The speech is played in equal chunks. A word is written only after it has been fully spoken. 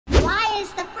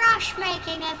Brosh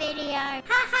making a video. Ha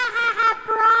ha ha ha,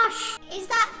 Brosh. Is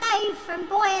that Dave from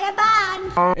Boy in a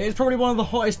Band? It's probably one of the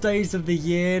hottest days of the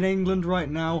year in England right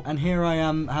now, and here I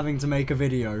am having to make a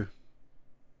video.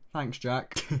 Thanks,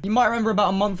 Jack. You might remember about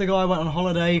a month ago I went on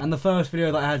holiday, and the first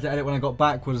video that I had to edit when I got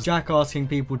back was Jack asking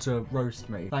people to roast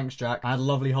me. Thanks, Jack. I had a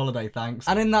lovely holiday, thanks.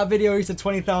 And in that video he said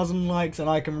 20,000 likes and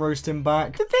I can roast him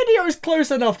back. The video is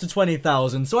close enough to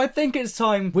 20,000, so I think it's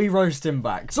time we roast him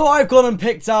back. So I've gone and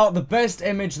picked out the best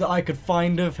image that I could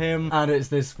find of him, and it's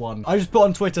this one. I just put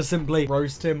on Twitter simply,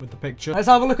 roast him with the picture. Let's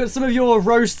have a look at some of your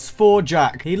roasts for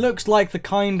Jack. He looks like the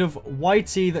kind of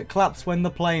whitey that claps when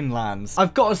the plane lands.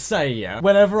 I've got to say, yeah,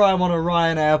 whenever I'm on a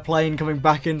Ryanair plane coming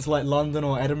back into like London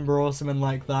or Edinburgh or something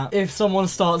like that, if someone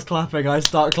starts clapping, I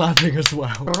start clapping as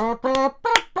well.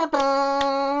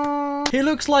 He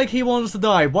looks like he wants to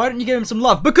die. Why don't you give him some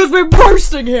love? Because we're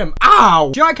roasting him!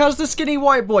 Ow! Jack has the skinny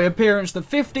white boy appearance that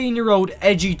 15-year-old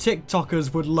edgy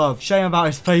TikTokers would love. Shame about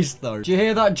his face though. Do you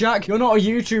hear that, Jack? You're not a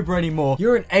YouTuber anymore.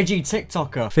 You're an edgy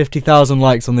TikToker. 50,000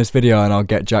 likes on this video and I'll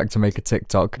get Jack to make a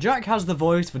TikTok. Jack has the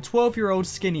voice of a 12-year-old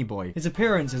skinny boy. His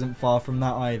appearance isn't far from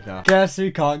that either. Guess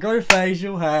who can't grow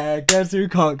facial hair? Guess who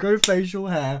can't grow facial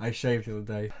hair? I shaved the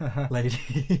other day.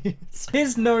 Ladies.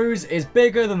 His nose is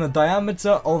bigger than the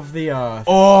diameter of the earth.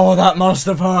 Oh, that must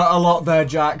have hurt a lot there,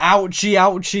 Jack. Ouchie,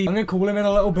 ouchie. I'm gonna call him in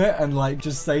a little bit and like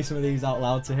just say some of these out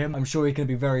loud to him. I'm sure he's gonna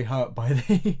be very hurt by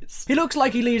these. He looks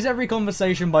like he leaves every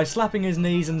conversation by slapping his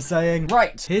knees and saying,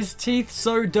 right, his teeth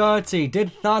so dirty.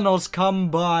 Did Thanos come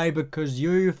by because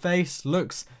your face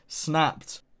looks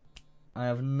snapped? I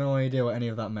have no idea what any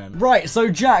of that meant. Right, so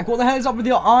Jack, what the hell is up with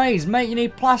your eyes? Mate, you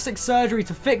need plastic surgery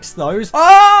to fix those.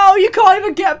 Oh, you can't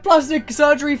even get plastic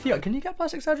surgery for your... Can you get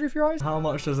plastic surgery for your eyes? How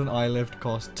much does an eye lift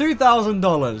cost?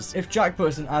 $2,000. If Jack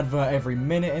puts an advert every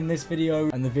minute in this video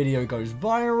and the video goes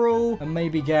viral and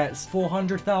maybe gets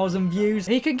 400,000 views,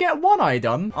 he could get one eye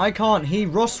done. I can't. He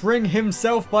Ross Ring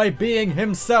himself by being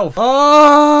himself.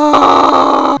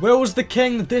 Oh! Will's the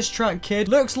king, the diss track kid.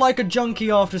 Looks like a junkie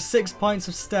after 6 pints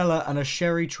of Stella and a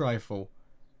sherry trifle.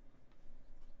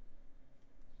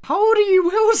 How old are you,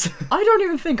 Wills? I don't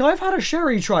even think I've had a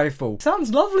sherry trifle.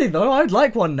 Sounds lovely though, I'd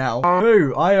like one now.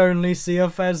 Boo, I only see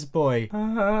a fez boy.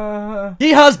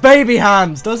 He has baby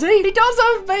hands, does he? He does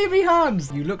have baby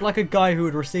hands. You look like a guy who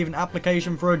would receive an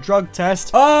application for a drug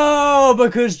test. Oh,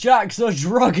 because Jack's a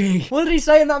druggie. What did he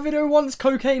say in that video once?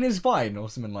 Cocaine is fine or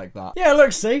something like that. Yeah,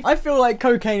 look, see? I feel like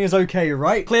cocaine is okay,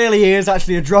 right? Clearly he is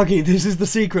actually a druggie. This is the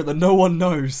secret that no one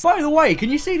knows. By the way,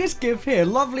 can you see this gif here?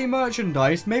 Lovely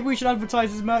merchandise. Maybe we should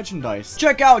advertise his merchandise.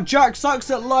 Check out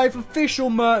JackSucksAtLife official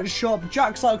merch shop,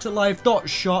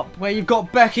 JackSucksAtLife.shop, where you've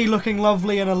got Becky looking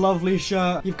lovely in a lovely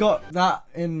shirt. You've got that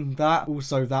in that,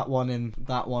 also that one in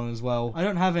that one as well. I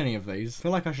don't have any of these. I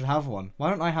feel like I should have one. Why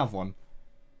don't I have one?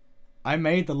 I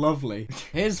made the lovely.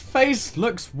 His face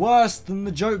looks worse than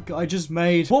the joke I just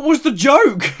made. What was the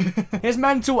joke? His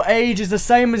mental age is the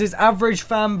same as his average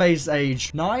fan base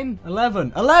age. 9?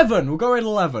 11? 11! We'll go with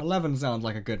 11. 11 sounds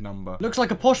like a good number. Looks like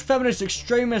a posh feminist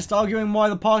extremist arguing why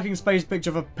the parking space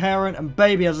picture of a parent and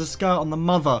baby has a skirt on the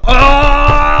mother.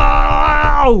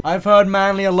 Oh! I've heard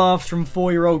manlier laughs from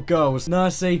 4-year-old girls.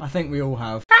 Nursey, I think we all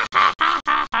have.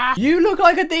 You look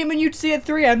like a demon you'd see at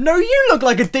 3 AM. No, you look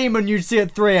like a demon you'd see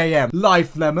at 3 AM.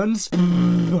 Life lemons.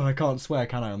 I can't swear,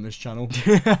 can I, on this channel?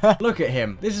 Look at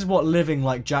him. This is what living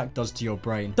like Jack does to your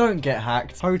brain. Don't get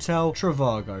hacked. Hotel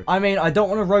Trivago. I mean, I don't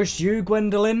want to roast you,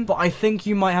 Gwendolyn, but I think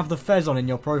you might have the fez on in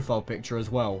your profile picture as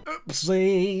well.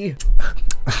 Oopsie.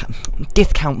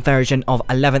 Discount version of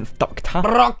 11th Doctor.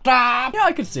 Yeah,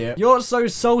 I could see it. You're so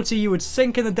salty you would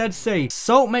sink in the Dead Sea.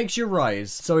 Salt makes you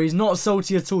rise. So he's not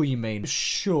salty at all, you mean?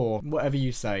 Sure, whatever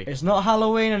you say. It's not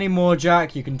Halloween anymore,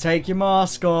 Jack. You can take your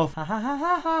mask off. Ha ha ha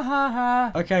ha ha ha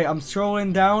ha. Okay, I'm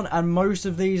scrolling down and most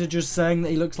of these are just saying that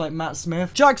he looks like Matt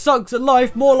Smith. Jack sucks at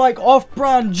life, more like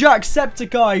off-brand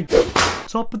Jacksepticeye.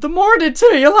 Top of the morning to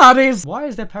you, laddies. Why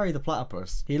is there Perry the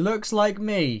Platypus? He looks like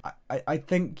me. I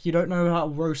think you don't know how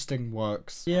roasting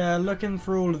works. Yeah, looking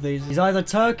through all of these. He's either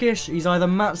Turkish, he's either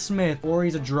Matt Smith, or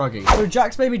he's a druggie. So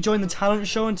Jack's maybe joined the talent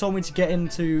show and told me to get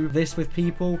into this with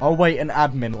people. I'll wait an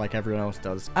admin like everyone else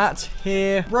does. At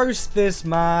here, roast this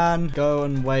man. Go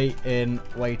and wait in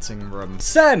waiting room.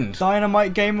 Send!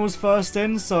 Dynamite Gamer was first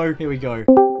in, so here we go.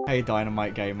 Hey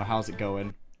Dynamite Gamer, how's it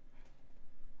going?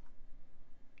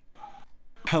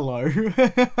 Hello.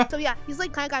 So yeah, he's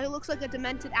like kind of guy who looks like a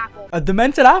demented apple. A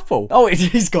demented apple? Oh,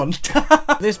 he's gone.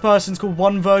 This person's called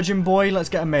One Virgin Boy. Let's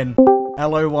get him in.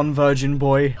 LO1 virgin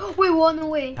boy. We won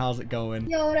away. How's it going?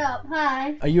 Yo, what up?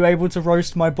 Hi. Are you able to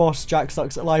roast my boss,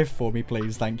 JackSucksAtLife, for me,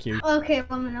 please? Thank you. Okay,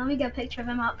 1 minute. Let me get a picture of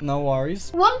him up. No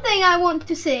worries. One thing I want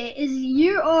to say is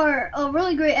you are a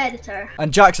really great editor.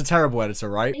 And Jack's a terrible editor,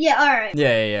 right? Yeah, alright.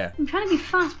 Yeah. I'm trying to be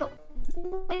fast, but...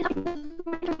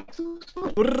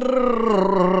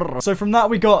 So from that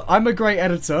we got, I'm a great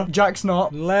editor, Jack's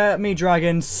not. Let me drag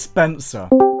in Spencer.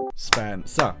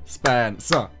 Spencer.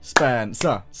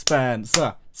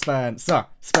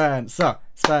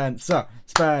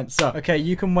 Okay,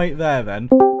 you can wait there then.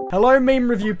 Hello, meme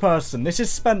review person. This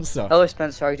is Spencer. Hello,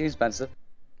 Spencer. How are you doing, Spencer?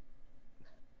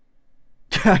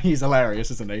 He's hilarious,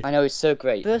 isn't he? I know, it's so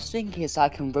great. First thing is I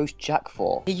can roast Jack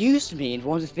for. He used me in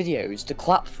one of his videos to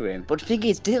clap for him, but the thing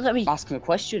is, didn't let me ask him a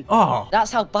question. Oh. That's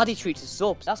how bad he treats his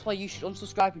subs. That's why you should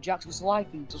unsubscribe from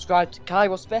JackSucksAtLife and subscribe to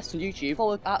Kairos Best on YouTube,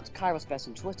 follow at Kairos Best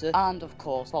on Twitter, and of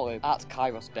course, follow at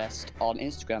Kairos Best on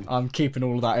Instagram. I'm keeping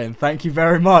all of that in. Thank you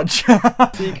very much.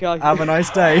 See you, Kai. Have a nice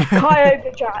day. Hi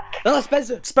over Jack. Hello,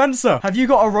 Spencer. Spencer, have you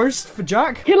got a roast for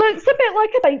Jack? He looks a bit like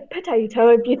a baked potato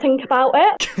if you think about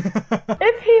it.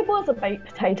 If he was a baked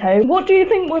potato, what do you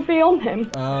think would be on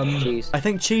him? Cheese. I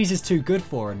think cheese is too good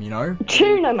for him, you know?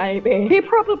 Tuna, maybe. He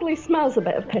probably smells a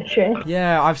bit of fishy.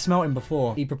 Yeah, I've smelt him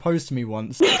before. He proposed to me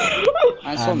once.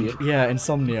 Insomnia. Yeah,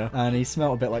 insomnia. And he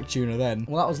smelt a bit like tuna then.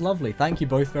 Well, that was lovely. Thank you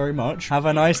both very much. Have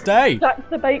a nice day. Jack's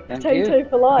the baked Thank potato you.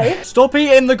 for life. Stop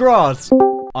eating the grass.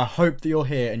 I hope that you're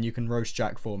here and you can roast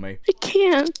Jack for me. I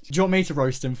can't. Do you want me to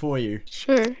roast him for you?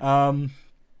 Sure.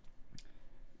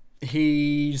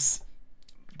 He's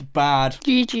bad.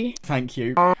 GG. Thank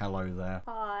you. Hello there.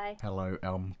 Hi. Hello,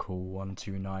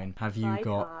 Elmcool129. Have you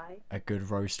got a good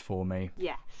roast for me?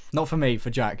 Yes. Not for me, for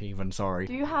Jack even, sorry.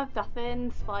 Do you have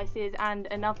stuffing, spices, and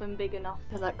an oven big enough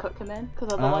to like cook them in?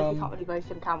 Because otherwise we can't really roast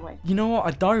them, can we? You know what?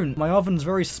 I don't. My oven's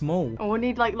very small. And we'll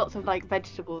need like lots of like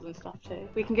vegetables and stuff too.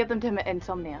 We can give them to him at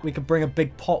Insomnia. We could bring a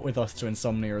big pot with us to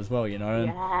Insomnia as well, you know? And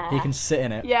Yeah. he can sit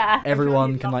in it. Yeah.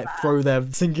 Everyone can like throw their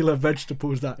singular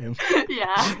vegetables at him.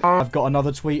 Yeah. I've got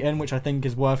another tweet in, which I think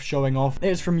is worth showing off.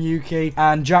 It's from Yuki,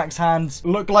 and Jack's hands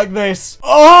look like this.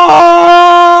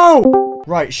 Oh!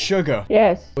 Right, Sugar.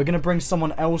 Yes. We're gonna bring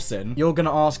someone else in. You're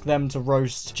gonna ask them to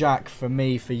roast Jack for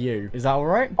me, for you. Is that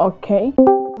alright? Okay.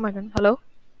 Oh my god. Hello?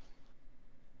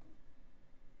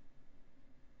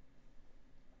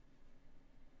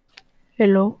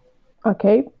 Hello?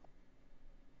 Okay.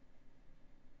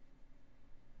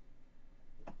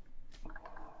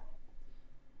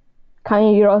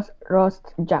 Can you roast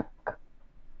Jack?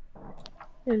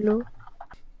 Hello?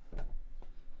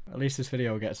 At least this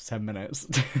video gets 10 minutes.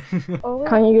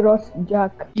 Can you roast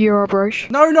Jack? You're a brush.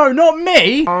 No, not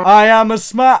me! I am a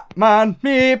smart man.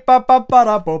 Me ba ba ba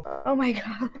da bop. Oh my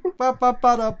god. Ba ba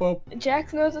ba da bop.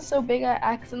 Jack's nose is so big I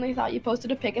accidentally thought you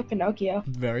posted a pic of Pinocchio.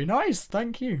 Very nice,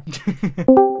 thank you.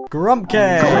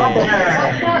 Grumpcade!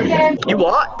 You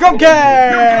what?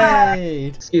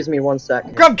 Grumpcade! Excuse me 1 sec.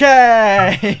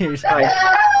 Grumpcade! Hi.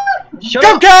 Shut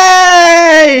up!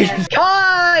 Grumpcade!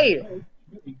 Kai!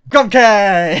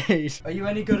 Grumpcade! Are you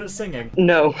any good at singing?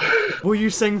 No. Will you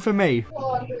sing for me?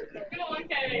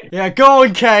 Yeah, go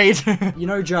on, Cade! You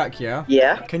know Jack, yeah?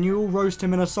 Yeah? Can you all roast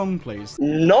him in a song, please?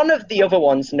 None of the other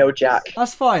ones know Jack.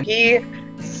 That's fine. He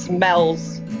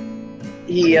smells.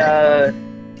 He,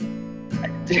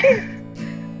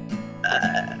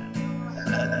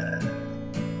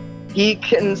 he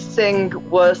can sing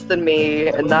worse than me,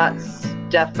 and that's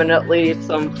definitely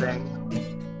something.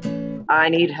 I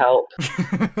need help.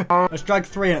 Let's drag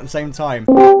 3 in at the same time.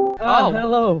 Oh,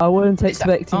 hello. I wasn't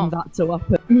expecting that to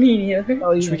happen. Me neither.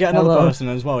 Oh, Should we get another person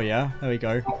as well, yeah? There we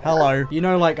go. Hello. You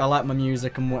know, like, I like my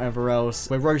music and whatever else.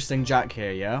 We're roasting Jack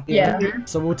here, yeah? Yeah.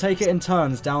 So we'll take it in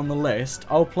turns down the list.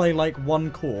 I'll play, like,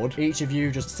 one chord. Each of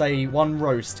you just say one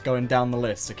roast going down the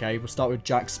list, okay? We'll start with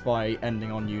Jack Spy,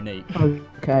 ending on Unique.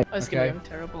 Okay. That's Okay. gonna be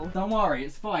terrible. Don't worry,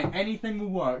 it's fine. Anything will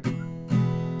work.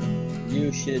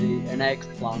 You should eat an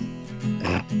eggplant.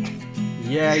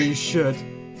 Yeah, you should.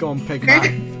 Go on,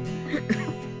 Pigman.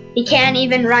 He can't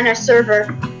even run a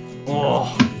server.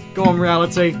 Oh, go on,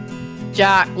 Reality.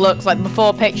 Jack looks like the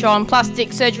before picture on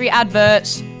plastic surgery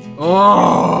adverts.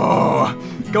 Oh,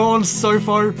 go on,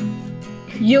 Sofo.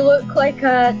 You look like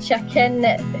a chicken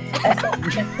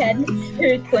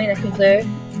who's playing a kazoo.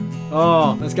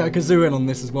 Oh, let's get a kazoo in on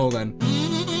this as well then.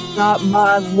 That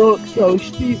man looks so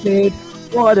stupid.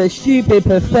 What a stupid,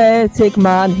 pathetic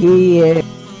man he is.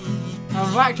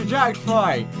 And back to Jack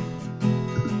Spy.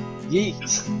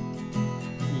 Yeet.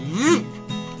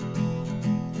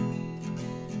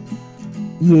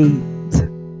 Yeet.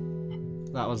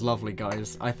 That was lovely,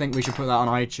 guys. I think we should put that on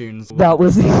iTunes. That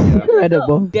was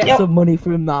incredible. Get some money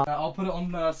from that. I'll put it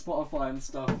on Spotify and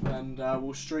stuff, and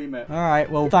we'll stream it. All right.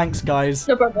 Well, thanks, guys.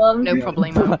 No problem. No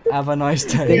problemo. Have a nice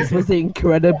day. This was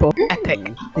incredible.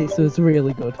 Epic. This was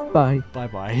really good. Bye. Bye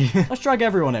bye. Let's drag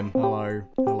everyone in. Hello.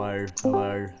 Hello.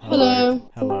 Hello. Hello.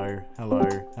 Hello. Hello.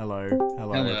 Hello.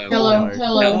 Hello. Hello.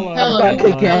 Hello. Hello. Back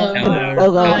again. Hello.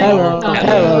 Hello. Hello.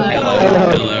 Hello.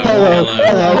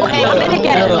 Hello. Okay, I'm gonna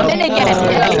get it. I'm gonna get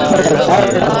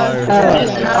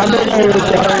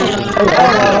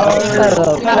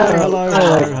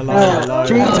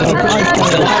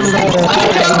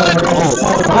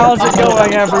How's it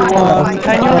going, everyone?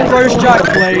 Can you roast Jack,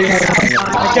 please?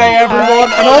 Okay,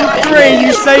 everyone, and on 3,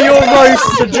 you say your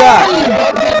roast to Jack.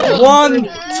 1, 2,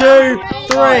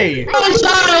 3.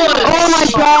 Oh my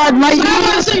god, my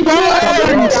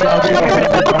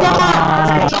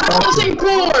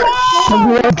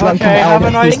Okay, have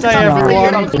a nice day,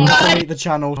 everyone. Delete the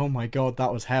channel. Oh my god,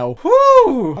 that was hell.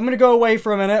 Woo! I'm gonna go away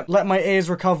for a minute, let my ears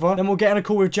recover, then we'll get in a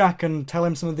call with Jack and tell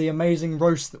him some of the amazing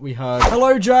roasts that we heard.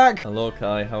 Hello, Jack. Hello,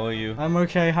 Kai. How are you? I'm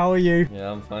okay. How are you?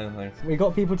 Yeah, I'm fine, thanks. We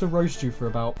got people to roast you for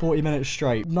about 40 minutes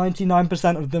straight.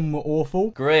 99% of them were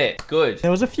awful. Great. Good.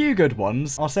 There was a few good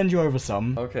ones. I'll send you over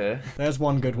some. Okay. There's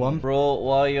one good one. Bro,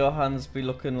 why your hands be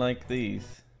looking like these?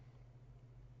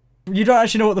 You don't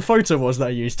actually know what the photo was that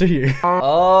I used, do you?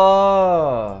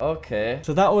 Oh, okay.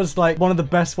 So that was like one of the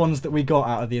best ones that we got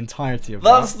out of the entirety of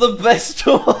That's the best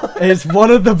one. It's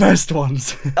one of the best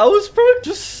ones. I was probably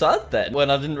just sad then when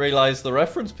I didn't realize the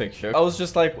reference picture. I was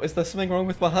just like, is there something wrong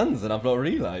with my hands? And I've not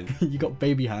realized. You got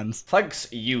baby hands. Thanks,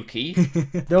 Yuki.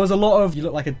 There was a lot of, you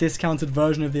look like a discounted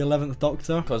version of the 11th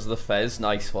Doctor. Because of the fez,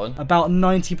 nice one. About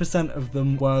 90% of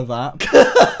them were that.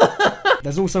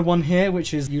 There's also one here,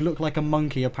 which is you look like a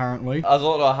monkey, apparently. I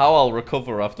don't know how I'll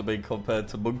recover after being compared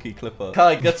to Monkey Clipper.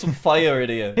 Kai, get some fire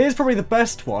in here. Here's probably the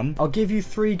best one. I'll give you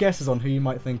 3 guesses on who you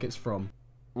might think it's from.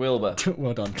 Wilbur.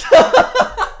 Well done.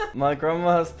 My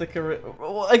grandma has thicker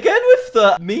again with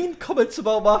the mean comments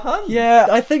about my hand. Yeah,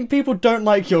 I think people don't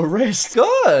like your wrist.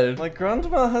 Good. My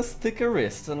grandma has thicker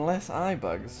wrists and less eye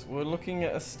bags. We're looking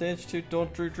at a stage 2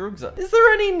 don't do drugs. Is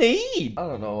there any need? I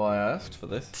don't know why I asked for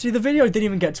this. See, the video didn't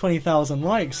even get 20,000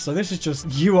 likes, so this is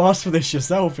just you asked for this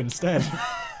yourself instead.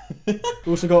 We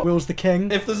also got Will's the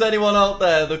King. If there's anyone out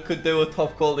there that could do a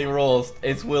top quality roast,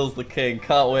 it's Will's the King.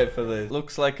 Can't wait for this.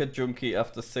 Looks like a junkie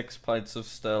after 6 pints of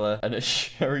Stella and a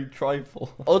sherry trifle.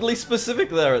 Oddly specific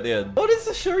there at the end. What is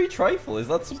a sherry trifle? Is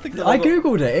that something that I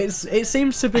googled it. It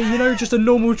seems to be, you know, just a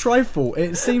normal trifle.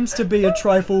 It seems to be a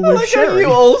trifle with sherry.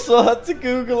 You also had to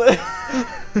Google it.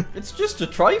 It's just a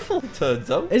trifle, it turns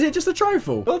out. Is it just a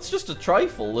trifle? Well, it's just a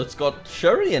trifle that's got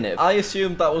sherry in it. I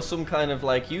assumed that was some kind of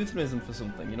like euphemism for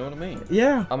something, you know what I mean?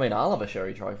 Yeah. I mean, I'll have a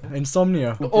sherry trifle.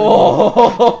 Insomnia.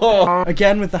 Oh!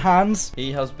 Again with the hands.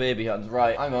 He has baby hands.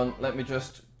 Right, hang on, let me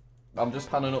just... I'm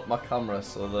just panning up my camera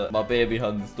so that my baby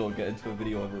hands don't get into a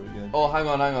video ever again. Oh, hang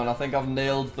on. I think I've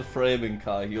nailed the framing,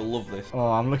 Kai. You'll love this. Oh,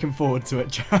 I'm looking forward to it,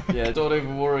 Jack. Yeah, don't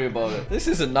even worry about it. This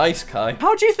isn't nice, Kai.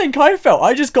 How do you think I felt?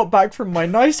 I just got back from my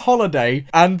nice holiday,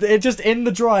 and it just in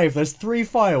the drive, there's 3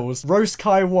 files. Roast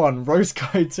Kai 1, Roast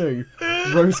Kai 2,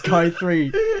 Roast Kai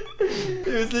 3. It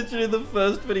was literally the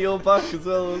first video back as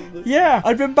well, wasn't it? Yeah,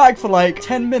 I'd been back for like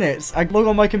 10 minutes. I log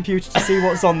on my computer to see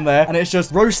what's on there, and it's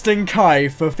just roasting Kai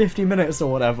for 50 minutes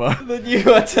or whatever. Then you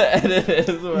had to edit it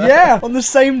as well. Yeah, on the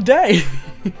same day.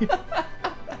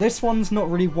 This one's not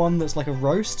really one that's like a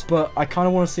roast, but I kind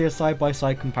of want to see a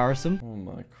side-by-side comparison. Oh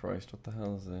my Christ, what the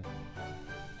hell is this?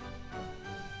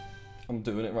 I'm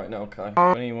doing it right now, Kai.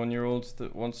 21-year-olds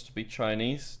that wants to be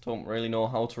Chinese don't really know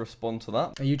how to respond to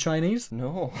that. Are you Chinese?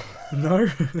 No. No?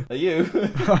 Are you?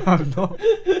 I'm not.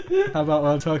 How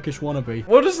about a Turkish wannabe?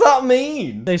 What does that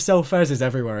mean? They sell fezzes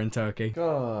everywhere in Turkey.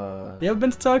 God. You ever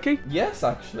been to Turkey? Yes,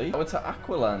 actually. I went to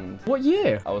Aqualand. What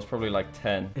year? I was probably like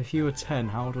 10. If you were 10,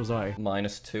 how old was I?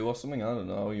 -2 or something. I don't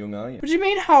know. How young are you? What do you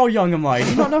mean, how young am I? Do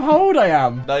you not know how old I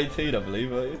am? 19, I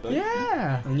believe, are you?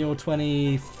 Yeah. And you're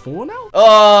 24 now?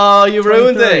 Oh, you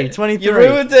ruined it. 23. You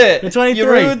ruined it. You're 23. You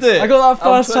ruined it. I got that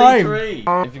first time.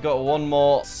 Have you got one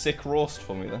more sick roast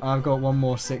for me then? I've got one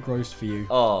more sick roast for you.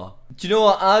 Oh. Do you know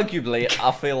what? Arguably,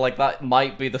 I feel like that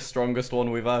might be the strongest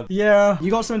one we've had. Yeah. You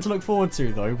got something to look forward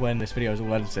to, though, when this video is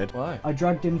all edited. Why? I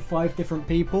dragged in 5 different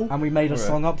people, and we made a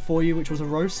song up for you, which was a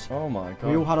roast. Oh my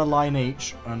god. We all had a line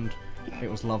each, and it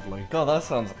was lovely. God, that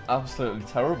sounds absolutely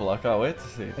terrible. I can't wait to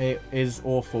see it. It is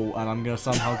awful, and I'm going to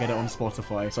somehow get it on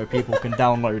Spotify so people can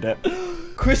download it.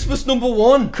 Christmas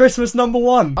 #1. Christmas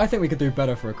 #1. I think we could do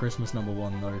better for a Christmas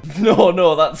 #1 though.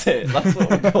 No, that's it. That's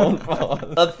what we're going for.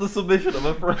 That's the submission, I'm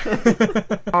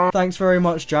afraid. Thanks very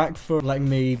much, Jack, for letting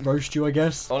me roast you, I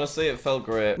guess. Honestly, it felt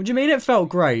great. What do you mean it felt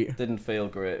great? It didn't feel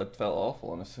great. It felt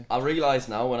awful, honestly. I realise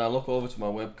now when I look over to my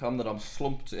webcam that I'm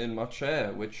slumped in my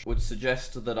chair, which would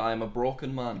suggest that I'm a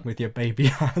broken man. With your baby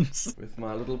hands. With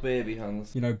my little baby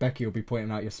hands. You know, Becky will be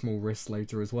pointing out your small wrists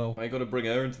later as well. Are you going to bring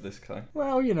her into this, Kai?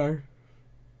 Well, you know,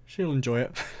 she'll enjoy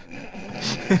it.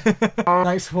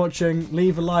 Thanks for watching.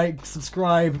 Leave a like,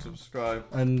 subscribe. Subscribe.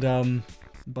 And,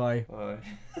 bye. Bye.